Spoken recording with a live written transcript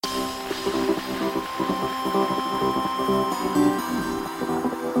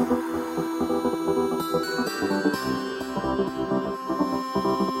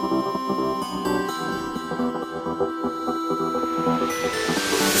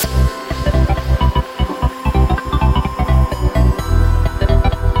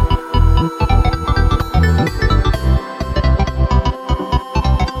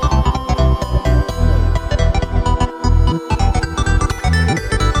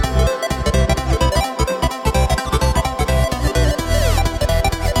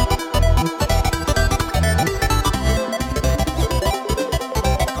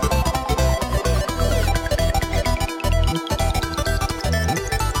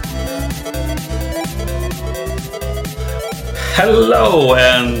Hello,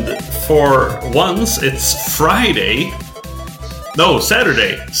 and for once it's Friday. No,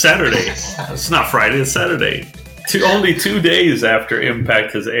 Saturday. It's not Friday, it's Saturday. Only 2 days after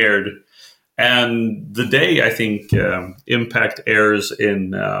Impact has aired. And the day, I think, Impact airs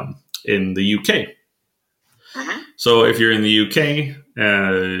in the UK. Mm-hmm. So if you're in the UK,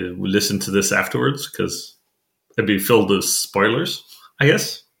 listen to this afterwards, because it'd be filled with spoilers, I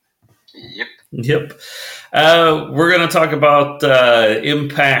guess. Yep. We're going to talk about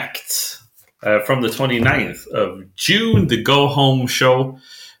Impact from the 29th of June, the go-home show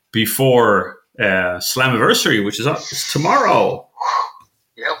before Slammiversary, which is up tomorrow.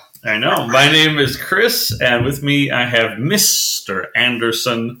 Yep. I know. My name is Chris, and with me I have Mr.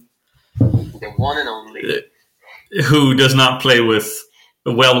 Anderson. The one and only. Who does not play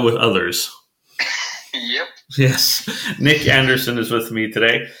well with others. Yep. Yes. Nick Anderson is with me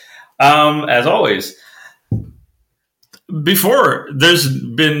today. As always, before, there's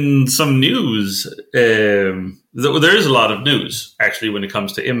been some news. There is a lot of news, actually, when it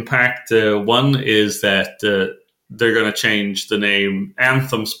comes to Impact. One is that they're going to change the name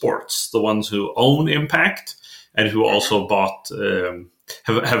Anthem Sports, the ones who own Impact and who also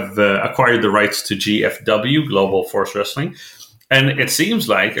have acquired the rights to GFW, Global Force Wrestling. And it seems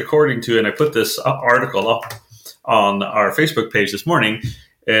like, according to, and I put this article up on our Facebook page this morning,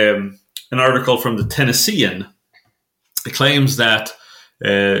 an article from the Tennessean claims that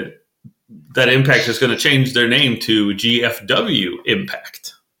that Impact is going to change their name to GFW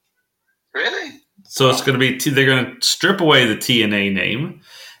Impact. Really? So it's going to be they're going to strip away the TNA name,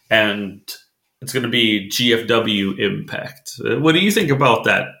 and it's going to be GFW Impact. What do you think about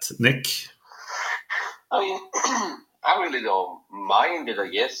that, Nick? I mean, I really don't mind it, I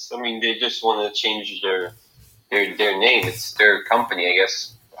guess. I mean, they just want to change their name. It's their company, I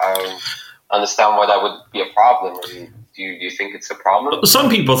guess. I don't understand why that would be a problem. I mean, do you think it's a problem? Some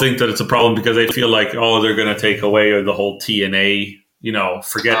people think that it's a problem because they feel like, they're going to take away the whole TNA,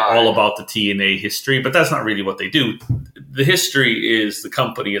 forget all about the TNA history. But that's not really what they do. The history is the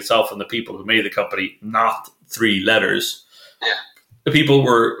company itself and the people who made the company, not three letters. Yeah. The people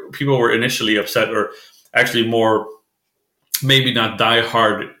were initially upset, or actually more, maybe not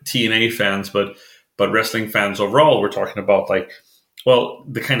diehard TNA fans, but wrestling fans overall. We're talking about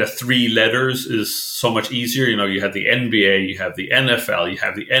the kind of three letters is so much easier. You had the NBA, you have the NFL, you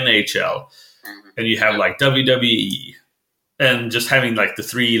have the NHL, and you have WWE. And just having the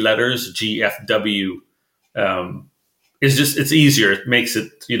three letters, GFW, it's easier. It makes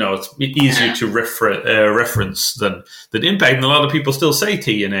it, it's easier to reference than Impact. And a lot of people still say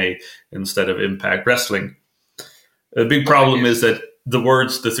TNA instead of Impact Wrestling. The big problem is that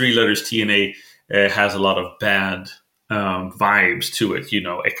the three letters TNA has a lot of bad vibes to it,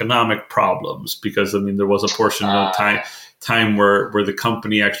 economic problems, because there was a portion of time where the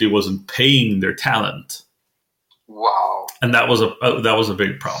company actually wasn't paying their talent. Wow. And that was a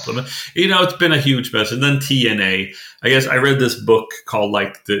big problem. It's been a huge mess. And then TNA, I guess I read this book called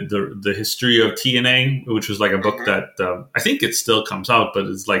the history of TNA, which was a book that I think it still comes out, but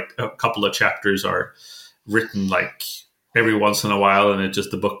it's a couple of chapters are written every once in a while, and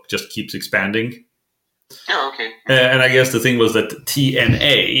the book just keeps expanding. Oh, okay. And I guess the thing was that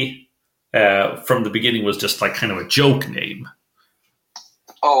TNA from the beginning was just kind of a joke name.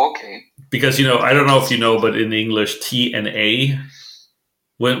 Oh, okay. Because, I don't know if you know, but in English, TNA,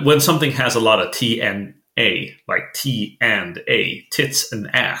 when something has a lot of TNA, like T and A, tits and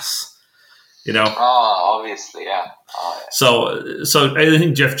ass, Oh, obviously, yeah. Oh, yeah. So I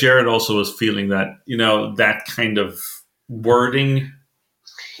think Jeff Jarrett also was feeling that, that kind of wording.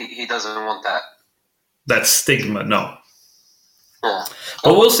 He doesn't want that. That stigma, no. Yeah.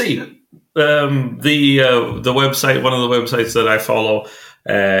 But we'll see. The website, one of the websites that I follow,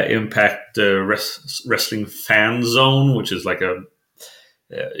 Impact Wrestling Fan Zone, which is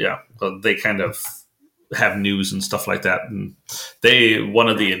they kind of have news and stuff like that. And one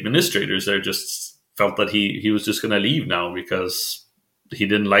of the administrators there just felt that he was just going to leave now because he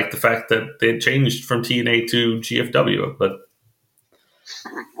didn't like the fact that they had changed from TNA to GFW. But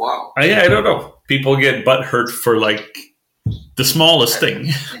wow. I don't know. People get butthurt for the smallest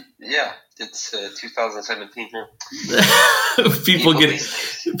thing. Yeah, it's 2017 here.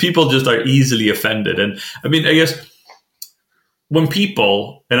 People just are easily offended. And I guess when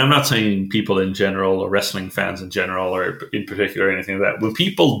people, and I'm not saying people in general or wrestling fans in general or in particular or anything like that, when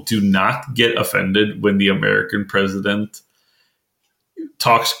people do not get offended when the American president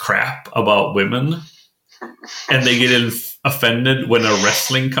talks crap about women, and they get offended when a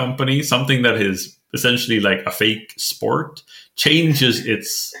wrestling company, something that is essentially a fake sport, changes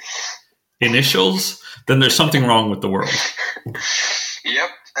its initials, then there's something wrong with the world. Yep.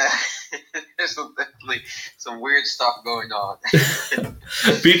 There's definitely some weird stuff going on.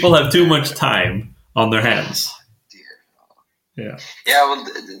 People have too much time on their hands. Dear. Yeah. Well,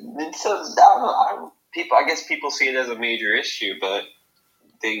 so I guess people see it as a major issue, but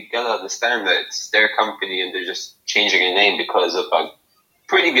they gotta understand that it's their company and they're just changing a name because of a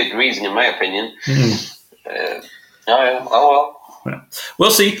pretty good reason, in my opinion. Mm-hmm. Oh well. Yeah.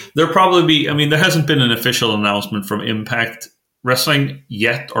 We'll see. There'll probably be. I mean, there hasn't been an official announcement from Impact Wrestling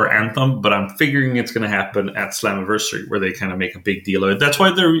yet or Anthem, but I'm figuring it's going to happen at Slammiversary, where they kind of make a big deal of it. That's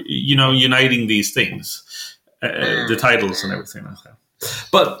why they're uniting these things, the titles and everything like that.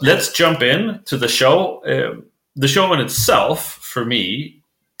 But let's jump in to the show. The show in itself, for me,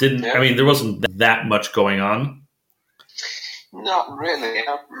 didn't. I mean, there wasn't that much going on. Not really.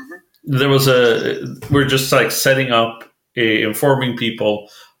 Yeah. Mm-hmm. There was we're just like setting up, informing people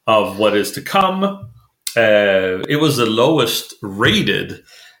of what is to come. It was the lowest rated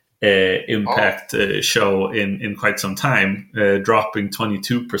Impact show in quite some time, dropping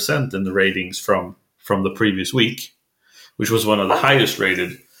 22% in the ratings from the previous week, which was one of the highest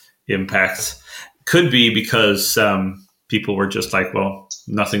rated Impacts. Could be because people were just like, well,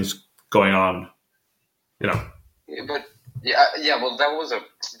 nothing's going on, Yeah, but yeah. Well,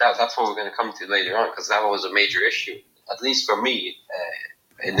 that's what we're going to come to later on, because that was a major issue, at least for me,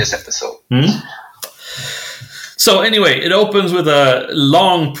 in this episode. Mm-hmm. So anyway, it opens with a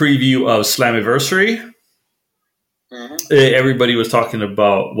long preview of Slammiversary. Mm-hmm. Everybody was talking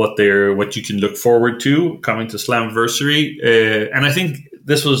about what you can look forward to coming to Slammiversary, and I think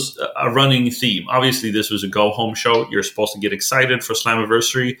this was a running theme. Obviously, this was a go-home show. You're supposed to get excited for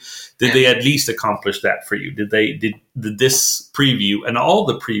Slammiversary. Did they at least accomplish that for you? Did this preview and all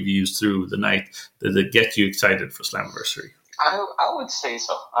the previews through the night, did it get you excited for Slammiversary? I would say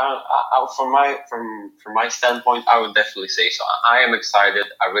so. From my standpoint, I would definitely say so. I am excited.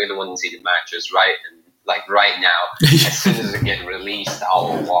 I really want to see the matches right now. As soon as it gets released,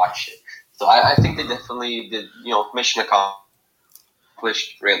 I'll watch it. So I think they definitely did. Mission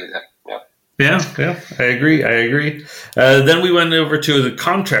accomplished. Really, yeah. Yeah, I agree. Then we went over to the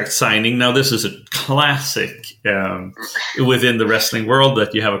contract signing. Now, this is a classic within the wrestling world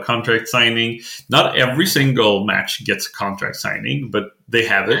that you have a contract signing. Not every single match gets a contract signing, but they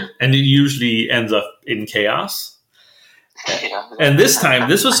have it, and it usually ends up in chaos. Yeah. And this time,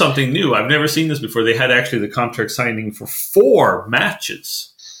 this was something new. I've never seen this before. They had actually the contract signing for 4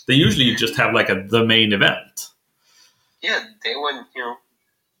 matches. They usually just have like the main event. Yeah, they went,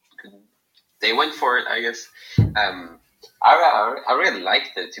 They went for it, I guess. I really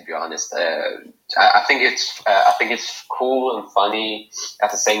liked it, to be honest. I think it's cool and funny.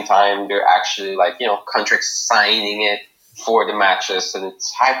 At the same time, they're actually contract signing it for the matches, and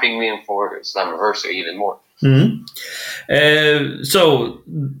it's hyping me in for Slammiversary even more. Mm-hmm. So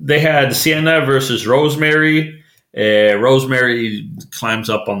they had Sienna versus Rosemary. Rosemary climbs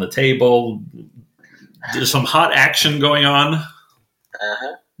up on the table. There's some hot action going on.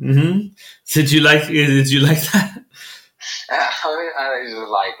 Uh-huh. Mm-hmm. Did you like that? I just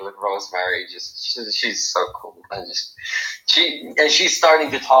like Rosemary. She's so cool, and she's starting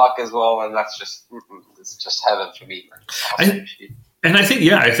to talk as well, and it's just heaven for me. Awesome. I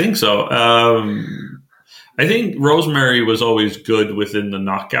think so. I think Rosemary was always good within the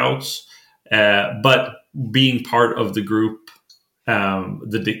knockouts, but being part of the group,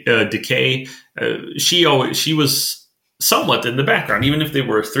 the Decay, she was somewhat in the background, even if there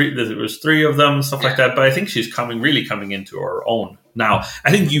was 3 of them, stuff like that. But I think she's coming into her own now. I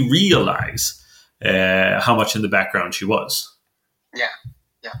think you realize how much in the background she was. Yeah.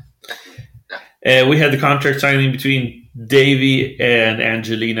 We had the contract signing between Davey and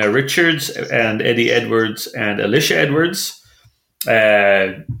Angelina Richards and Eddie Edwards and Alicia Edwards.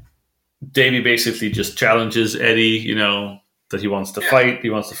 Davey basically just challenges Eddie, that he wants to fight. He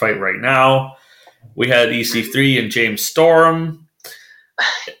wants to fight right now. We had EC3 and James Storm,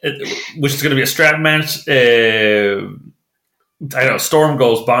 which is going to be a strap match. Storm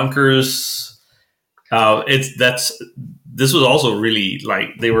goes bonkers. This was also really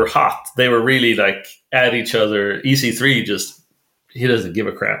they were hot. They were really at each other. EC3 he doesn't give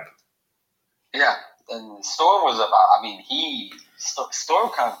a crap. Yeah, and Storm was Storm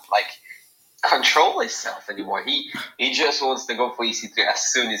can't control himself anymore. He just wants to go for EC3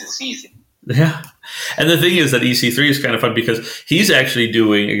 as soon as he sees him. Yeah. And the thing is that EC3 is kind of fun because he's actually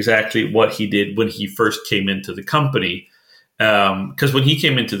doing exactly what he did when he first came into the company. Because when he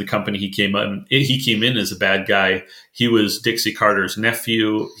came into the company, he came in as a bad guy. He was Dixie Carter's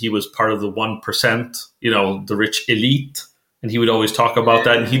nephew. He was part of the 1%, the rich elite. And he would always talk about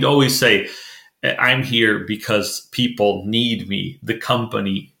that. And he'd always say, I'm here because people need me. The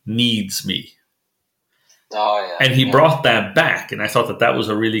company needs me. Oh, yeah. And he brought that back, and I thought that was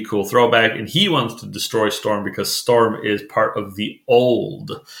a really cool throwback. And he wants to destroy Storm because Storm is part of the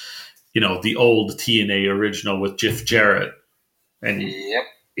old TNA original with Jeff Jarrett. And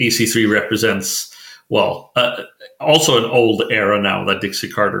EC3 represents, also an old era now that Dixie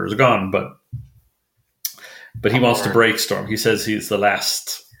Carter is gone, but he wants to break Storm. He says he's the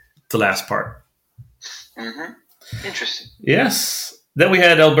last part. Mm-hmm. Interesting. Yes. Then we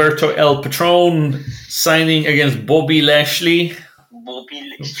had Alberto El Patron signing against Bobby Lashley.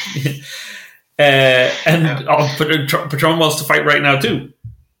 And Patron wants to fight right now too.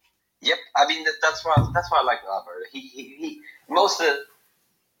 Yep, I mean that's why I like Alberto. He most of the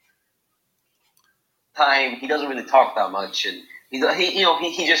time he doesn't really talk that much, and he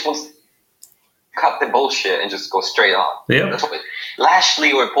just wants to cut the bullshit and just go straight on. Yeah.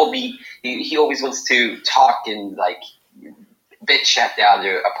 Lashley or Bobby, he always wants to talk and like bitch at the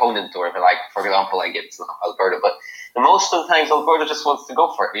other opponent, or like, for example, like it's not Alberto, but most of the times Alberto just wants to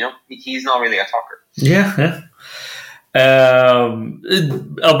go for it. He's not really a talker. Yeah.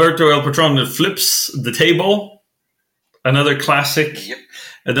 Alberto El Patron flips the table. Another classic. Yep.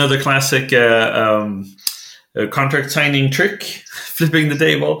 Another classic contract signing trick, flipping the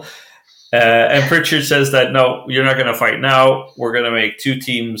table. And Pritchard says that, no, you're not going to fight now. We're going to make 2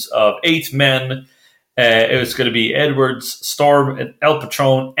 teams of 8 men. It was going to be Edwards, Storm, and El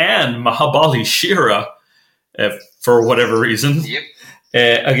Patron, and Mahabali Shera, for whatever reason,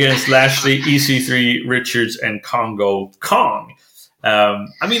 against Lashley, EC3, Richards, and Congo Kong.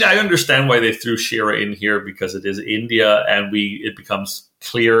 I understand why they threw Shera in here because it is India, and it becomes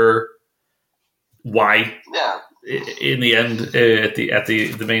clearer why. Yeah. In the end, at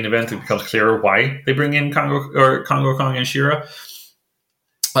the main event, it becomes clearer why they bring in Congo Kong and Shera.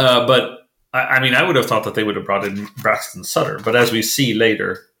 But I would have thought that they would have brought in Braxton Sutter, but as we see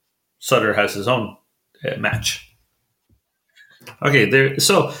later, Sutter has his own match. Okay,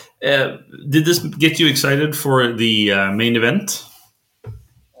 so did this get you excited for the main event?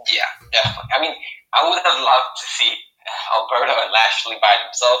 Yeah, definitely. I would have loved to see Alberto and Lashley by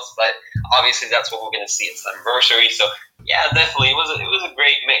themselves, but obviously that's what we're going to see. It's the anniversary, so yeah, definitely it was a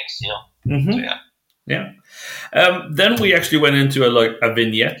great mix, Mm-hmm. So, yeah. Then we actually went into a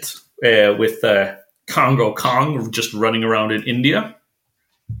vignette with Congo Kong just running around in India.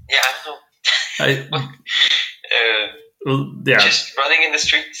 Yeah, I know. Just running in the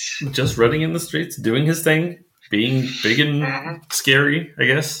streets. Just running in the streets, doing his thing, being big and scary, I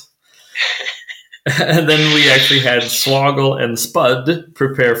guess. And then we actually had Swoggle and Spud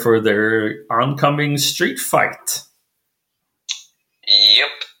prepare for their oncoming street fight. Yep.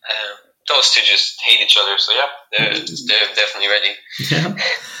 Those two just hate each other, so they're definitely ready. Yeah.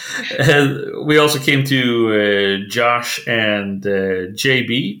 We also came to Josh and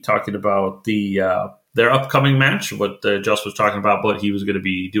JB talking about their upcoming match, what Josh was talking about, what he was going to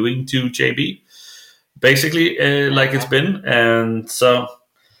be doing to JB. Basically, like it's been. And so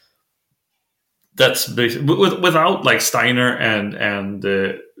that's basically, without like Steiner and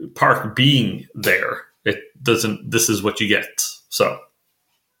Park being there, it doesn't. This is what you get. So.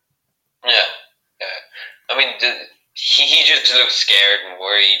 Yeah. He just looks scared and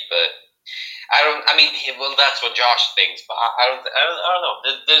worried, but that's what Josh thinks, but I don't know.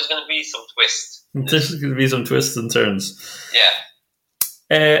 There's going to be some twists. There's going to be some twists and turns. Yeah.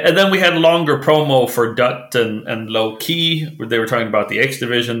 And then we had a longer promo for Dutt and Low Key, where they were talking about the X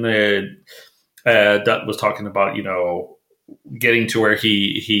Division. Dutt was talking about, getting to where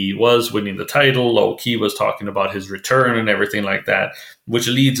he was, winning the title. Low Key was talking about his return and everything like that, which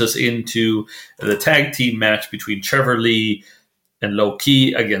leads us into the tag team match between Trevor Lee and Low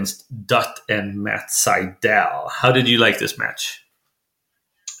Key against Dutt and Matt Sydal. How did you like this match?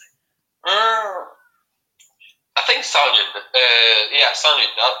 I think Sergeant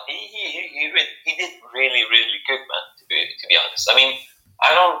Dutt, he did really, really good, man, to be honest. I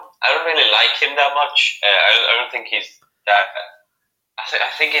don't really like him that much. I don't think he's that.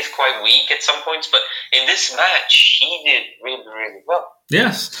 I think he's quite weak at some points, but in this match, he did really, really well.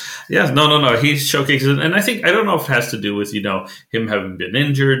 Yes. No. He showcases it, and I don't know if it has to do with him having been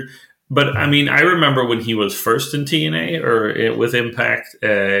injured, but I remember when he was first in TNA or with Impact,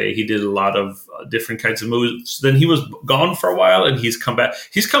 he did a lot of different kinds of moves. Then he was gone for a while, and he's come back.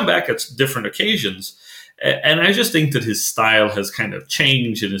 He's come back at different occasions. And I just think that his style has kind of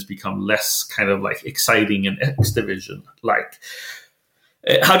changed and has become less kind of like exciting and X Division like.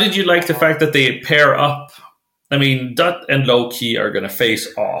 How did you like the fact that they pair up? Dutt and Low Key are going to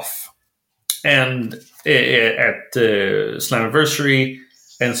face off, and at Slammiversary,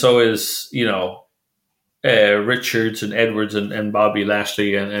 and so is Richards and Edwards and Bobby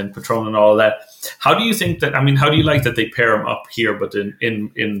Lashley and Patron and all of that. How do you think that? I mean, how do you like that they pair them up here, but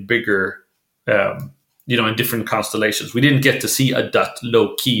in bigger, in different constellations? We didn't get to see a Dutt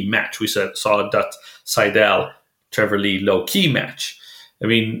low key match. We saw a Dutt Seidel Trevor Lee low key match. I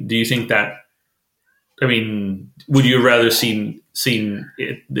mean, do you think that? I mean, would you rather seen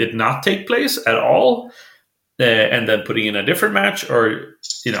it not take place at all, and then putting in a different match, or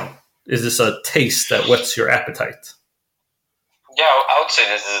is this a taste that whets your appetite? Yeah, I would say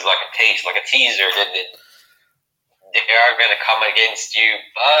this is like a taste, like a teaser that they are going to come against you.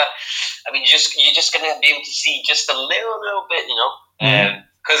 But I mean, you're just going to be able to see just a little bit,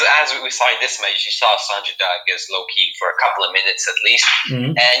 because as we saw in this match, you saw Sanjay Dutt against Low Ki for a couple of minutes at least,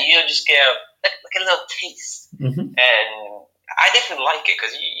 and just get like a little taste. And I definitely like it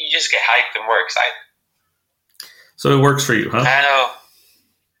because you just get hyped and more excited. So it works for you, huh? I know.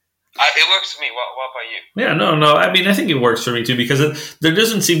 It works for me. What about you? Yeah, no. I mean, I think it works for me too because there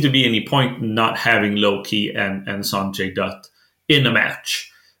doesn't seem to be any point in not having Low Ki and Sanjay Dutt in a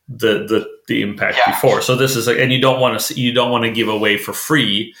match. The Impact before. So this is and you don't want to give away for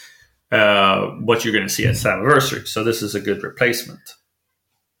free what you're going to see at Slammiversary. So this is a good replacement.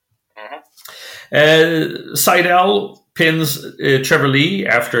 Seidel pins Trevor Lee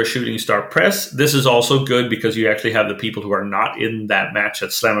after a shooting star press. This is also good because you actually have the people who are not in that match at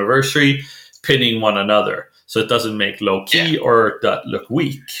Slammiversary pinning one another. So it doesn't make Low Ki or Dutt look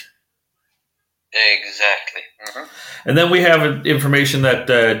weak. Exactly. And then we have information that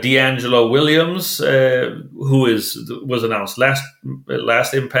D'Angelo Williams, who was announced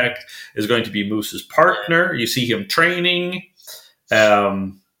last Impact, is going to be Moose's partner. You see him training.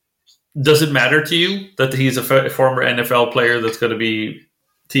 Does it matter to you that he's a former NFL player that's going to be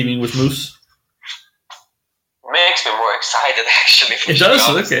teaming with Moose? Makes me more excited, actually. It does?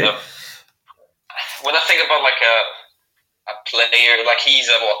 Okay. When I think about like a player, like he's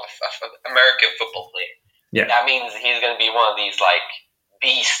an American football player. Yeah. That means he's going to be one of these like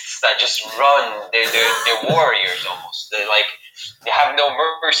beasts that just run. They're warriors almost. They have no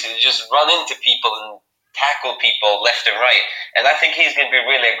mercy. They just run into people and tackle people left and right. And I think he's going to be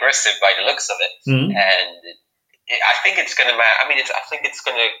really aggressive by the looks of it. And I think it's going to matter. I mean, I think it's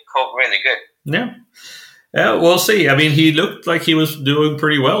going to cope really good. Yeah. Yeah, we'll see. I mean, he looked like he was doing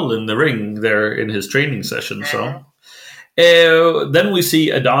pretty well in the ring there in his training session. So. Then we see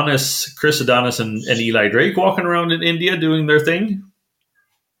Chris Adonis and Eli Drake walking around in India doing their thing.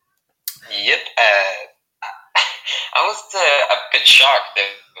 Yep. I was a bit shocked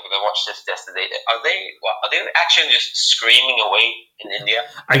when I watched this yesterday. Are they actually just screaming away in India?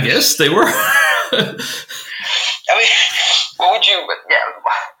 I guess they were. I mean, what would you? Yeah.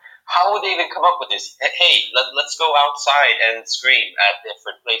 How would they even come up with this? Hey, let's go outside and scream at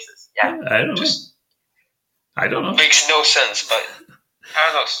different places. Yeah. I don't know. Makes no sense, but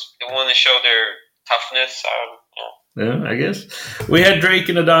I don't know. They want to show their toughness. Yeah, I guess. We had Drake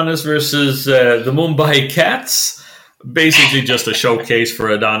and Adonis versus the Mumbai Cats. Basically just a showcase for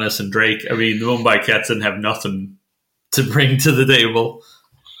Adonis and Drake. I mean, the Mumbai Cats didn't have nothing to bring to the table.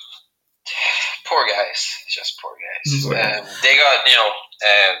 Poor guys. Just poor guys. They got,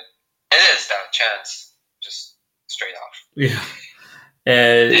 it is down a chance. Just straight off. Yeah.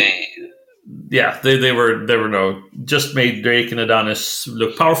 They were no, just made Drake and Adonis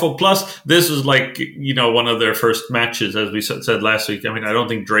look powerful. Plus, this was like, one of their first matches, as we said last week. I mean, I don't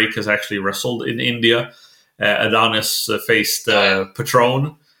think Drake has actually wrestled in India. Adonis faced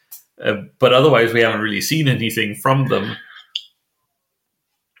Patron. But otherwise, we haven't really seen anything from them.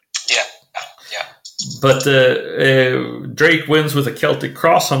 Yeah. But Drake wins with a Celtic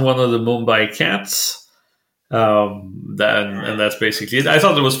Cross on one of the Mumbai Cats. And that's basically it. I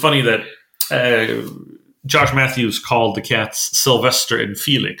thought it was funny that Josh Matthews called the cats Sylvester and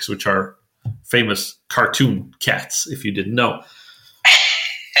Felix, which are famous cartoon cats, if you didn't know.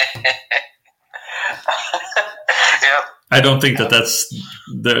 Yeah. I don't think that's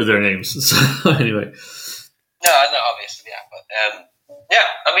their names. So anyway. No, obviously, yeah. But,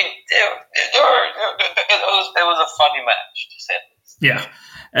 I mean, it was a funny match, to say the least. Yeah.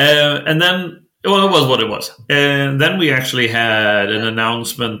 And then, well, it was what it was. And then we actually had an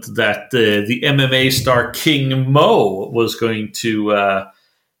announcement that the MMA star King Mo was going to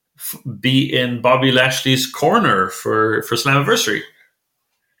be in Bobby Lashley's corner for Slammiversary.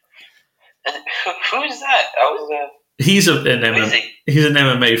 And who is that? He's an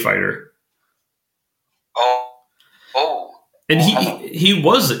MMA fighter. Oh. And he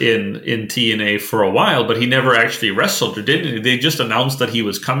was in TNA for a while, but he never actually wrestled, or didn't he? They just announced that he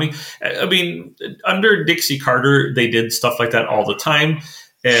was coming. I mean, under Dixie Carter, they did stuff like that all the time.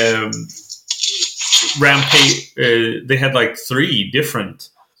 um, Rampage. They had like 3 different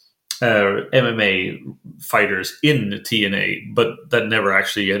MMA fighters in TNA, but that never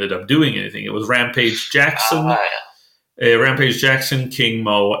actually ended up doing anything. It was Rampage Jackson, King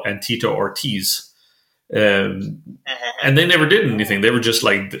Mo, and Tito Ortiz. And they never did anything. They were just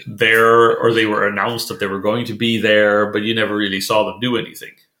like there, or they were announced that they were going to be there, but you never really saw them do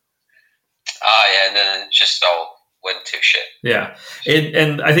anything. And then it just all went to shit. Yeah,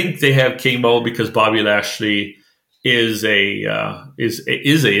 and I think they have King Mo because Bobby Lashley is an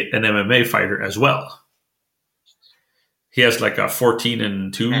MMA fighter as well. He has like a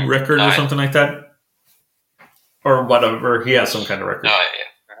 14-2 record or something like that, or whatever. He has some kind of record.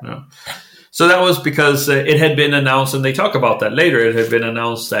 No. So that was because it had been announced, and they talk about that later. It had been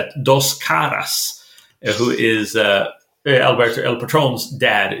announced that Dos Caras, who is Alberto El Patron's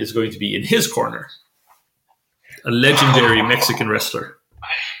dad, is going to be in his corner. A legendary Mexican wrestler.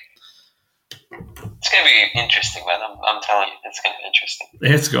 It's going to be interesting, man. I'm telling you, it's going to be interesting.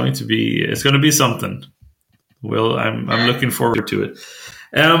 It's going to be something. Well, I'm looking forward to it.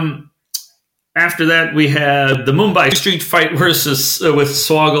 After that, we had the Mumbai Street Fight with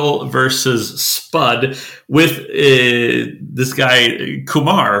Swoggle versus Spud with this guy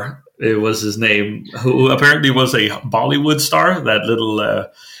Kumar. It was his name, who apparently was a Bollywood star. That little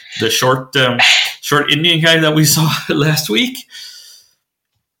the short Indian guy that we saw last week.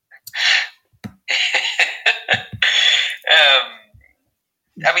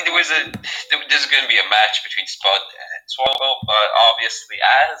 I mean, there's going to be a match between Spud and Swoggle, but obviously,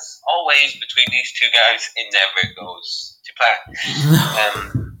 as always, between these two guys, it never goes to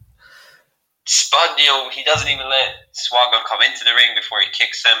plan. Spud, he doesn't even let Swoggle come into the ring before he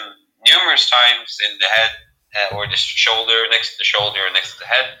kicks him numerous times in the head or the shoulder, next to the shoulder, or next to the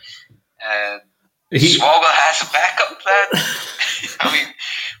head. Swoggle has a backup plan. I mean,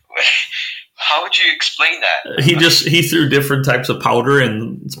 how would you explain that? He threw different types of powder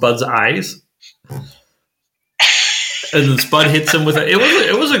in Spud's eyes, and then Spud hits him with it.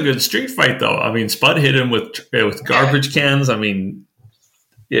 It was a good street fight, though. I mean, Spud hit him with garbage cans. I mean,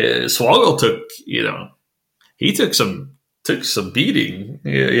 Swoggle took some beating.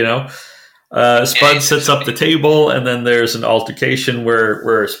 Spud sets up the table, and then there's an altercation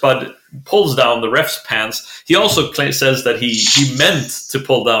where Spud pulls down the ref's pants. He also says that he meant to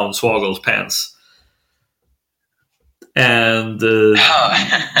pull down Swoggle's pants. And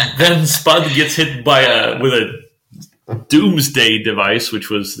then Spud gets hit with a Doomsday device, which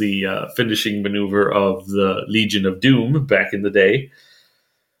was the finishing maneuver of the Legion of Doom back in the day.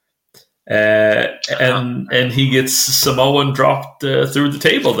 And he gets Samoan dropped through the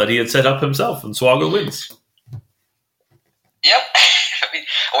table that he had set up himself, and Swoggle wins. Yep.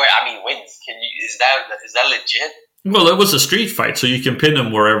 Wins. Is that legit? Well, it was a street fight, so you can pin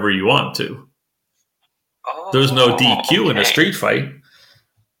him wherever you want to. There's no DQ in a street fight.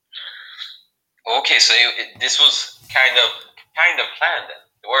 Okay, so this was kind of planned then.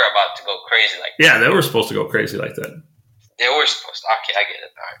 They were about to go crazy like that. Yeah, they were supposed to go crazy like that. They were supposed to. Okay, I get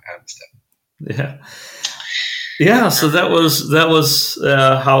it. I understand. Yeah. So that was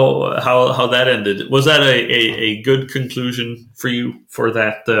how that ended. Was that a good conclusion for you for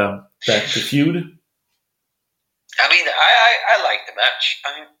that the feud? I mean, I liked the match.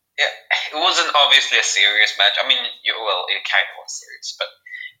 I mean, yeah, it wasn't obviously a serious match. I mean, it kind of was serious, but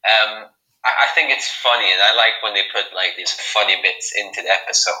I think it's funny, and I like when they put like these funny bits into the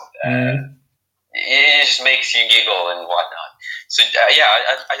episode. It just makes you giggle and whatnot. So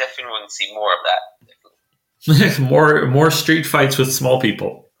I definitely want to see more of that. more street fights with small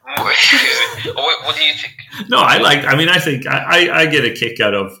people. What do you think? No, I think I get a kick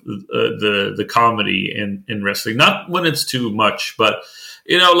out of the comedy in wrestling. Not when it's too much, but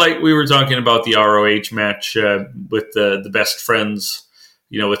like we were talking about the ROH match with the Best Friends,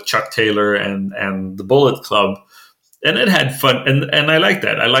 with Chuck Taylor and the Bullet Club. And it had fun, and I like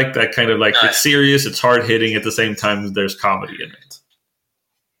that. I like that kind of like it's serious, it's hard hitting at the same time. There's comedy in it.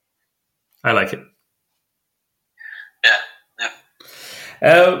 I like it.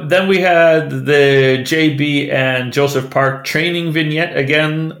 Yeah. Then we had the JB and Joseph Park training vignette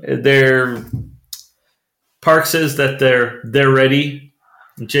again. Park says that they're ready.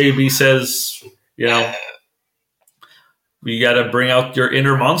 JB says, you got to bring out your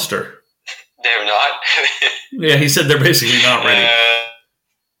inner monster. They're not. Yeah, he said they're basically not ready.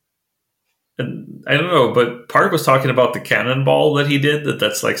 And I don't know, but Park was talking about the cannonball that he did,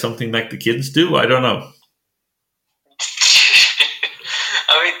 that's like something like the kids do. I don't know.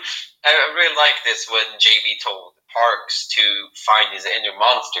 I mean, I really like this when JB told Parks to find his inner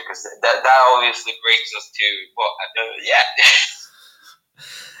monster, because that obviously brings us to,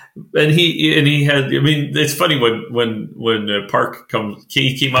 And he had. I mean, it's funny when Park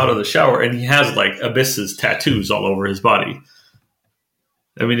he came out of the shower and he has like Abyss's tattoos all over his body.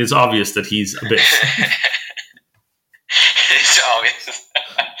 I mean, it's obvious that he's Abyss. It's obvious.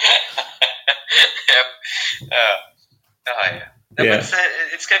 Yep. Oh yeah. No, Yeah. but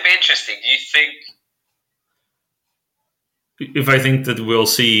it's going to be interesting. Do you think? If I think that we'll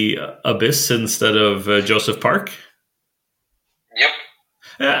see Abyss instead of Joseph Park. Yep.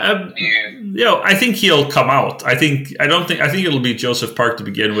 I think he'll come out. I think it'll be Joseph Park to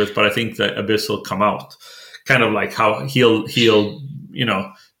begin with, but I think that Abyss will come out, kind of like how he'll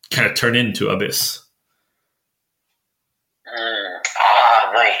kind of turn into Abyss.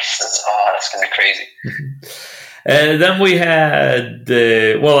 Nice. That's gonna be crazy. And then we had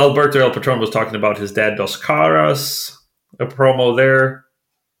Alberto El Patron was talking about his dad Dos Caras, a promo there.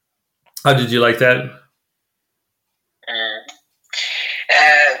 How did you like that?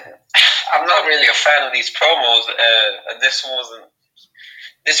 I'm not really a fan of these promos. This one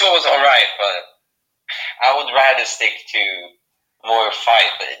was all right, but I would rather stick to more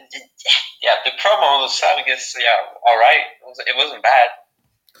fight. But yeah, the promo was, I guess, all right. It wasn't bad.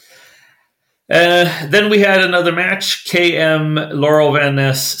 Then we had another match: KM, Laurel Van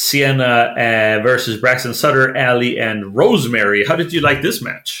Ness, Sienna versus Braxton Sutter, Ali, and Rosemary. How did you like this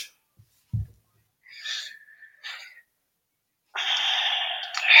match?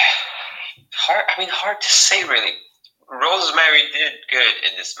 Hard to say, really. Rosemary did good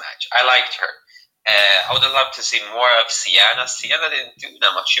in this match. I liked her. I would have loved to see more of Sienna. Sienna didn't do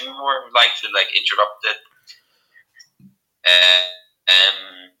that much. She more likely interrupted.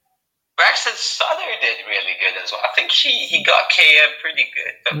 Braxton Sutter did really good as well. I think he got KM pretty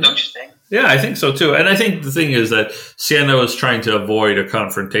good, don't you think? Yeah, I think so too. And I think the thing is that Sienna was trying to avoid a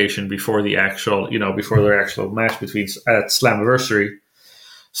confrontation before their actual match between at Slammiversary.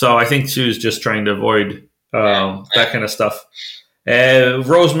 So I think she was just trying to avoid that kind of stuff.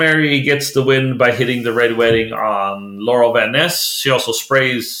 Rosemary gets the win by hitting the Red Wedding on Laurel Van Ness. She also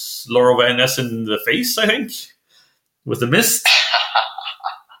sprays Laurel Van Ness in the face, I think, with the mist.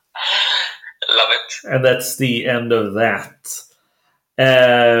 Love it. And that's the end of that.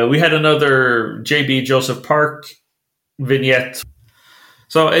 We had another JB Joseph Park vignette.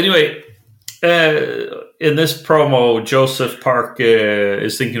 So anyway, in this promo, Joseph Park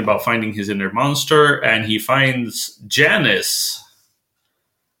is thinking about finding his inner monster, and he finds Janice.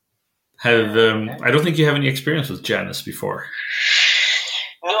 I don't think you have any experience with Janice before.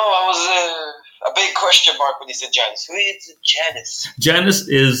 No, I was a big question mark when he said Janice. Who is Janice? Janice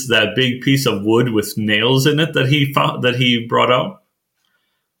is that big piece of wood with nails in it that he brought out.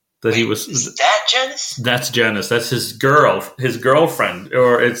 Is that Janice? That's Janice. That's his girlfriend,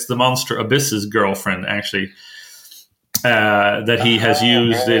 or it's the monster Abyss's girlfriend, actually. That he has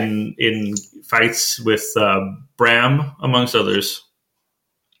used in fights with Bram, amongst others.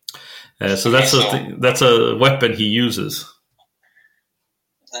 So that's a weapon he uses.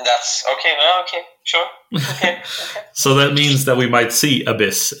 That's okay. Okay, sure. Okay. So that means that we might see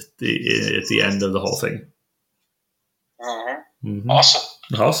Abyss at the end of the whole thing. Mm-hmm. Mm-hmm.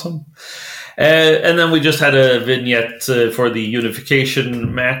 Awesome. And then we just had a vignette for the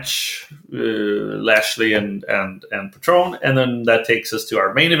unification match, Lashley and Patron, and then that takes us to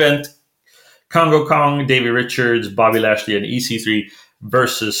our main event: Congo Kong, Davey Richards, Bobby Lashley, and EC3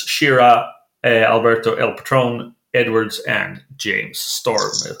 versus Shira, Alberto El Patron, Edwards, and James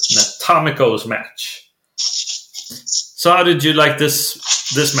Storm. Atomico's match. So how did you like this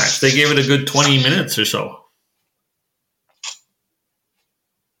match? They gave it a good 20 minutes or so.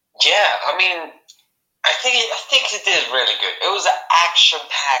 Yeah, I think it did really good. It was an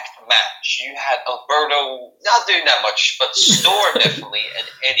action-packed match. You had Alberto not doing that much, but Storm definitely, and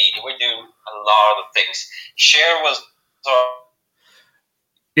Eddie, they were doing a lot of things. Cher was...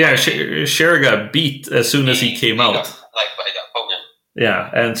 Yeah, Cher got beat as soon as he came out. By the opponent.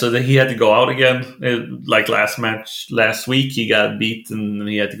 Yeah, and so then he had to go out again. Like last week, he got beat and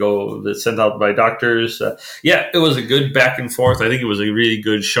he had to go sent out by doctors. It was a good back and forth. I think it was a really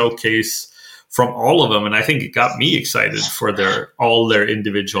good showcase from all of them, and I think it got me excited for all their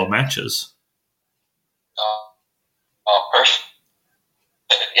individual matches. Perfect.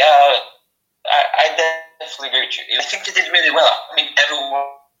 Yeah, I definitely agree with you. I think they did really well. Everyone.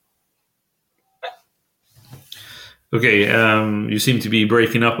 Okay, you seem to be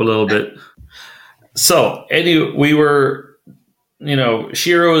breaking up a little bit. So, anyway, we were,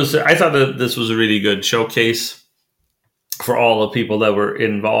 Shiro's. I thought that this was a really good showcase for all the people that were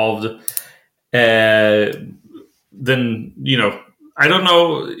involved. Then, I don't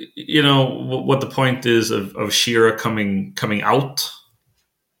know, what the point is of Shira coming out.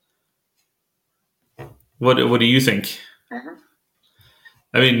 What do you think? Mm-hmm.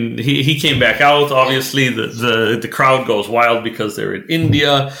 I mean, he came back out. Obviously, the crowd goes wild because they're in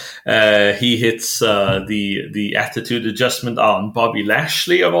India. He hits the attitude adjustment on Bobby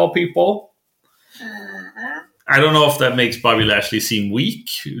Lashley, of all people. I don't know if that makes Bobby Lashley seem weak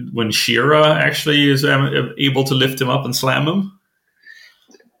when Shera actually is able to lift him up and slam him.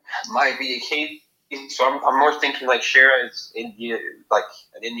 Might be the case. So I'm more thinking like Shera is India, like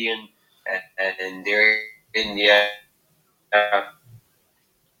an Indian, and they're India.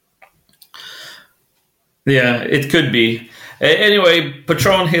 Yeah, it could be. Anyway,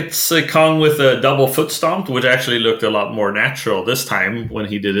 Patron hits Kong with a double foot stomp, which actually looked a lot more natural this time when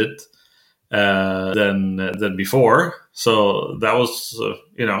he did it than before. So that was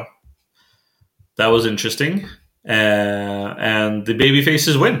that was interesting, and the baby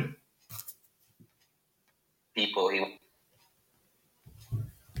faces win.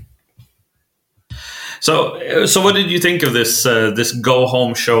 So what did you think of this go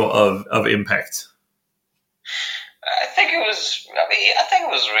home show of Impact? I think it was. I think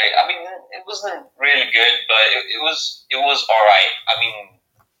it was really. I mean, it wasn't really good, but it was all right. I mean,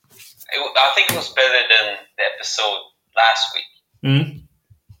 I think it was better than the episode last week. Mm-hmm.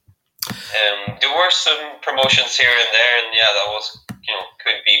 There were some promotions here and there, and yeah, that was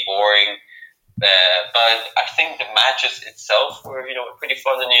could be boring. But I think the matches itself were pretty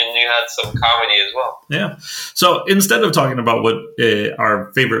fun, and you had some comedy as well. Yeah. So instead of talking about what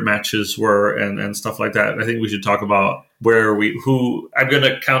our favorite matches were and stuff like that, I think we should talk about who I'm going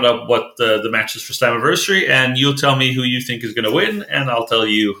to count up what the matches for Slammiversary, and you'll tell me who you think is going to win, and I'll tell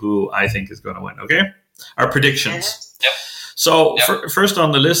you who I think is going to win. Okay? Our predictions. Mm-hmm. Yep. So first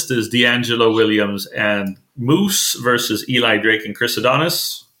on the list is D'Angelo Williams and Moose versus Eli Drake and Chris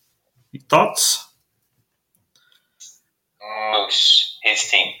Adonis. Thoughts? Moose, his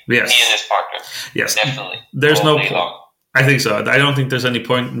team. Yes. He and his partner. Yes. Definitely. There's no point. I think so. I don't think there's any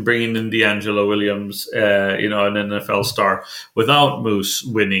point in bringing in D'Angelo Williams, an NFL star, without Moose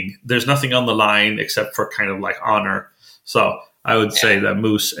winning. There's nothing on the line except for kind of like honor. So I would say that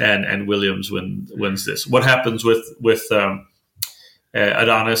Moose and Williams wins this. What happens with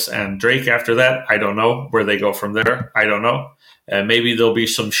Adonis and Drake after that? I don't know. Where they go from there, I don't know. Maybe there'll be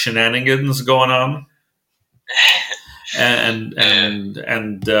some shenanigans going on, and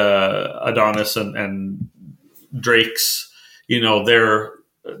Adonis and Drake's, their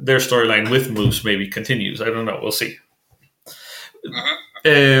storyline with Moose maybe continues. I don't know. We'll see.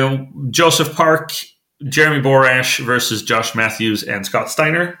 Joseph Park, Jeremy Borash versus Josh Matthews and Scott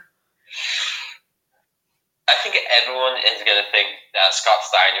Steiner. I think everyone is going to think that Scott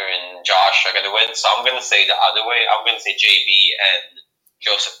Steiner and Josh are going to win, so I'm going to say the other way. I'm going to say JB and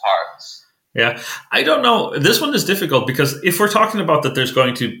Joseph Parks. Yeah, I don't know. This one is difficult because if we're talking about that, there's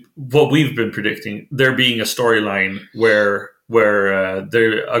going to, what we've been predicting, there being a storyline where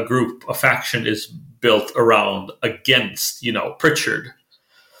a faction is built around against, Pritchard,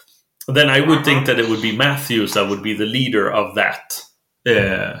 then I would think that it would be Matthews that would be the leader of that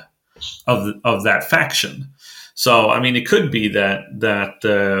of that faction. So, I mean, it could be that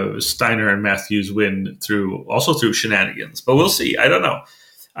Steiner and Matthews win through shenanigans, but we'll see. I don't know.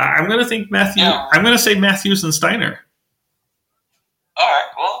 I'm going to think Matthews. Yeah. I'm going to say Matthews and Steiner. All right.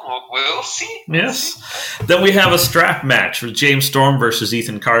 Well, we'll see. Yes. Then we have a strap match with James Storm versus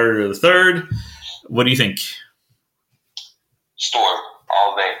Ethan Carter III. What do you think? Storm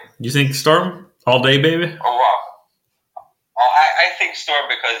all day. You think Storm all day, baby? Oh wow. I think Storm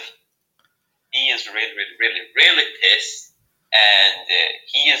because he is really, really, really, really pissed, and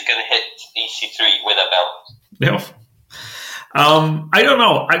he is going to hit EC3 with a belt. Yeah. I don't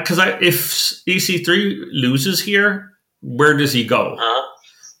know, because if EC3 loses here, where does he go?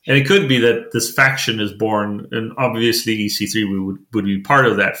 And it could be that this faction is born, and obviously EC3 would be part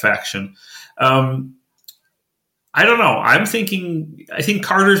of that faction. I don't know. I think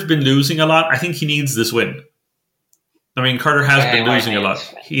Carter's been losing a lot. I think he needs this win. I mean, Carter has been losing a lot.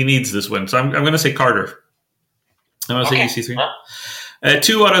 He needs this win. So I'm going to say Carter. I'm going to say EC3.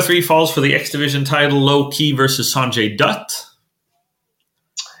 2 out of 3 falls for the X Division title. Low Key versus Sanjay Dutt.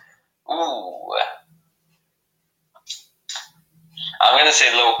 Ooh. I'm going to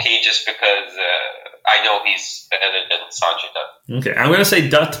say Low Key just because I know he's better than Sanjay Dutt. Okay, I'm going to say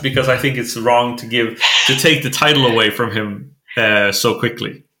Dutt because I think it's wrong to take the title away from him so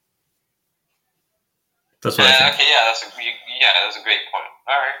quickly. That's what I think. Okay, that's a great point.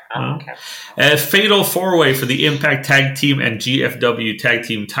 All right. Okay. Fatal 4-way for the Impact Tag Team and GFW Tag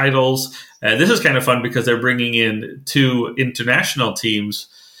Team titles. This is kind of fun because they're bringing in 2 international teams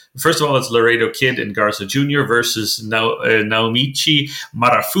First of all, it's Laredo Kid and Garza Jr. versus Naomichi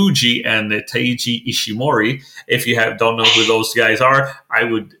Marufuji and Taiji Ishimori. If you don't know who those guys are, I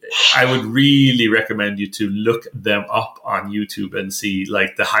would really recommend you to look them up on YouTube and see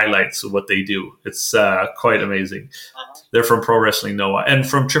like the highlights of what they do. It's quite amazing. They're from Pro Wrestling Noah, and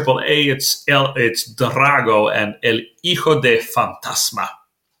from AAA, it's Drago and El Hijo de Fantasma.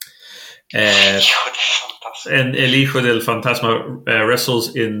 And El Hijo del Fantasma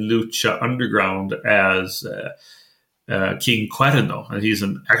wrestles in Lucha Underground as King Cuerno, and he's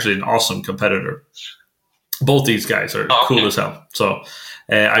actually an awesome competitor. Both these guys are cool as hell. So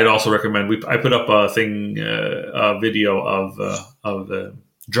I'd also recommend. I put up a video of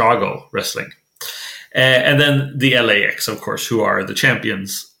Drago wrestling, and then the LAX, of course, who are the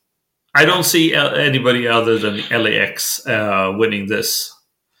champions. I don't see anybody other than LAX winning this.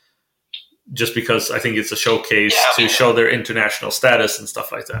 Just because I think it's a showcase to show their international status and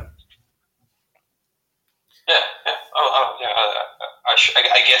stuff like that. Yeah.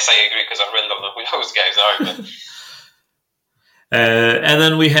 I guess I agree because I really don't know who those guys are. But. And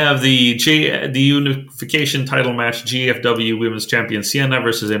then we have the unification title match: GFW Women's Champion Sienna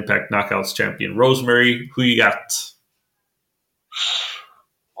versus Impact Knockouts Champion Rosemary. Who you got?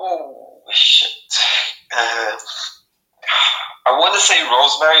 Oh shit! I want to say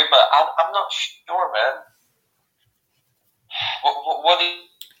Rosemary, but I'm not sure, man. What do you...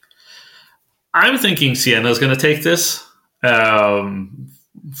 I'm thinking Sienna's going to take this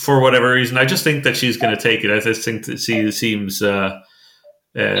for whatever reason. I just think that she's going to take it. I just think that she seems... what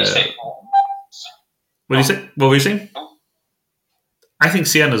do you say? What were you saying? I think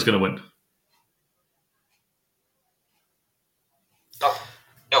Sienna's going to win. No.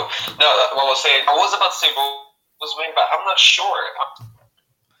 What was saying? I was about to say Rosemary, but I'm not sure.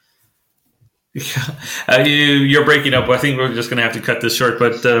 You're breaking up. I think we're just going to have to cut this short,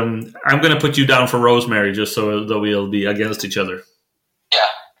 but I'm going to put you down for Rosemary just so that we'll be against each other. Yeah,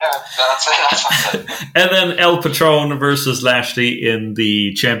 that's it. And then El Patron versus Lashley in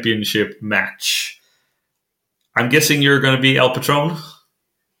the championship match. I'm guessing you're going to be El Patron?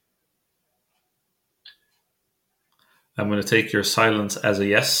 I'm going to take your silence as a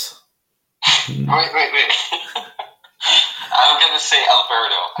yes. Wait. I'm going to say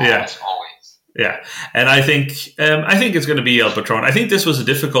Alberto. As always. Yeah, and I think it's going to be El Patron. I think this was a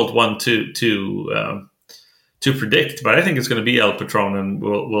difficult one to predict, but I think it's going to be El Patron, and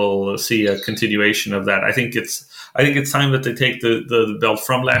we'll see a continuation of that. I think it's time that they take the belt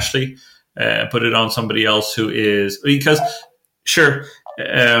from Lashley, put it on somebody else who is, because sure,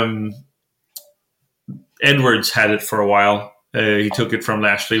 Edwards had it for a while. He took it from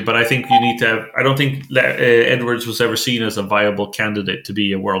Lashley, but I think you need to have... I don't think Edwards was ever seen as a viable candidate to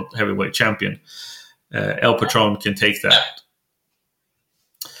be a world heavyweight champion. El Patron can take that.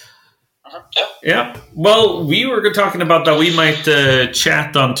 Yeah. Well, we were talking about that we might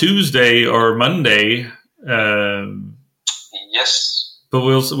chat on Tuesday or Monday. Yes. But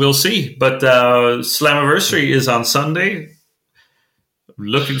we'll see. But Slammiversary is on Sunday.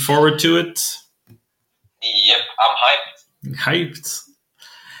 Looking forward to it. Yep, I'm hyped.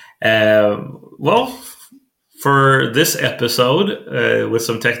 Well, for this episode, with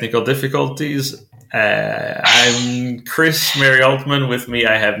some technical difficulties, I'm Chris Mary Altman. With me,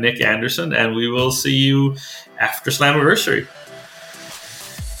 I have Nick Anderson, and we will see you after Slammiversary.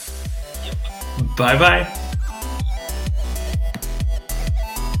 Yep. Bye-bye.